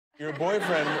Your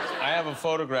boyfriend, I have a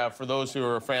photograph for those who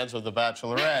are fans of The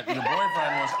Bachelorette. Your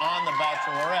boyfriend was on The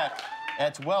Bachelorette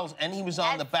as well, and he was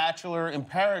on The Bachelor in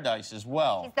Paradise as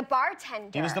well. He's the bartender.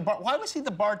 He was the Why was he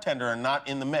the bartender and not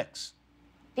in the mix?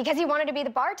 Because he wanted to be the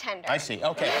bartender. I see,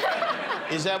 okay.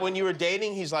 Is that when you were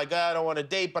dating, he's like, I don't want to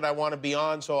date, but I want to be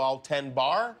on, so I'll tend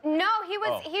bar? No, he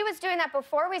was doing that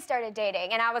before we started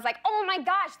dating, and I was like, oh my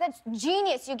gosh, that's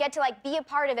genius. You get to like be a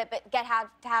part of it, but to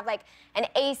have like an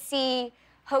AC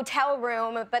hotel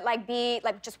room, but like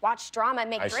just watch drama and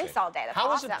make drinks all day. That's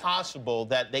awesome. How is it possible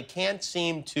that they can't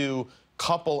seem to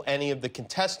couple any of the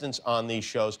contestants on these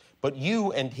shows, but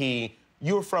you and he,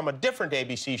 you're from a different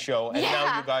ABC show, and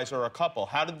now you guys are a couple.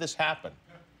 How did this happen?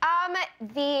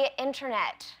 The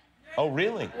internet. Oh,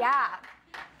 really? Yeah.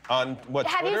 On what,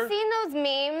 Have Twitter? you seen those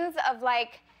memes of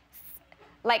like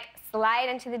slide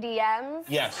into the DMs?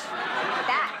 Yes.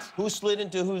 That. Who slid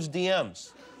into whose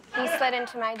DMs? He slid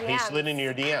into my DMs. He slid into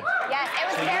your DMs. Yes, it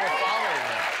was so very... you were following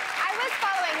him. I was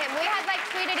following him. We had like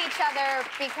tweeted each other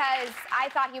because I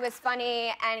thought he was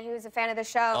funny and he was a fan of the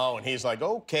show. Oh, and he's like,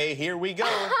 okay, here we go.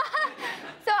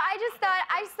 So I just thought,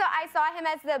 I saw him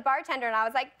as the bartender, and I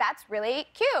was like, that's really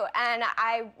cute. And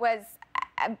I was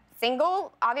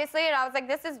single, obviously, and I was like,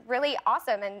 this is really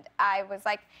awesome. And I was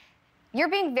like, you're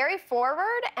being very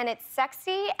forward, and it's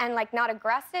sexy, and like not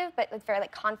aggressive, but it's very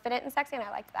like confident and sexy, and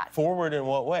I liked that. Forward in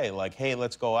what way? Like, hey,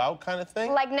 let's go out kind of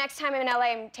thing? Like next time I'm in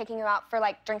LA, I'm taking you out for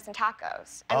like drinks and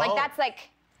tacos. And like that's like,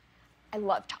 I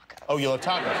love tacos. Oh, you love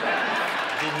tacos.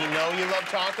 Did he know you love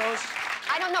tacos?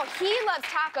 I don't know. He loves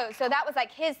tacos, so that was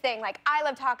like his thing. Like, I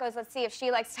love tacos. Let's see if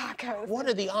she likes tacos. What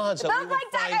are the odds that we would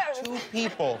find two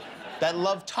people that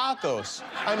love tacos?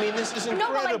 I mean, this is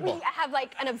incredible. No, but like we have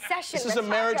like an obsession This with is a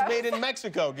marriage tacos. made in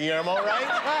Mexico, Guillermo, right?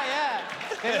 Yeah.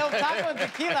 They love taco and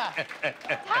tequila.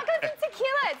 Tacos and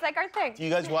tequila. It's like our thing. Do you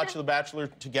guys watch The Bachelor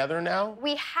together now?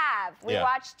 We have. We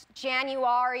watched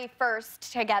January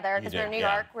 1st together because we're in New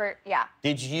York.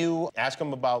 Did you ask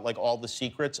him about like all the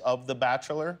secrets of The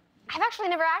Bachelor? I've actually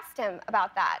never asked him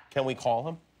about that. Can we call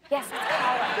him? Yes, let's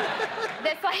call him.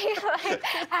 That's like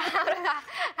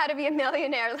how to be a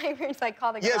millionaire. Like, we're just like,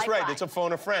 call the guy. Yes, right. It's a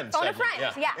phone a friend. Phone a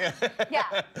friend, yeah.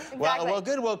 Exactly. Well,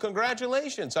 good. Well,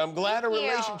 congratulations. I'm glad a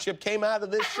relationship came out of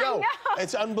this show. I know.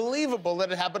 It's unbelievable that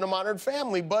it happened to Modern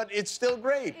Family, but it's still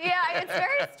great. Yeah, it's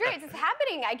very strange. It's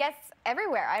happening, I guess,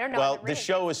 everywhere. I don't know. Well, the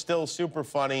show is still super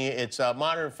funny. It's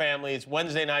Modern Family. It's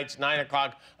Wednesday nights, 9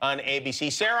 o'clock on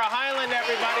ABC. Sarah Hyland,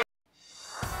 everybody.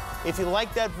 If you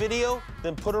like that video,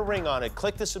 then put a ring on it.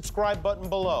 Click the subscribe button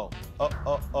below.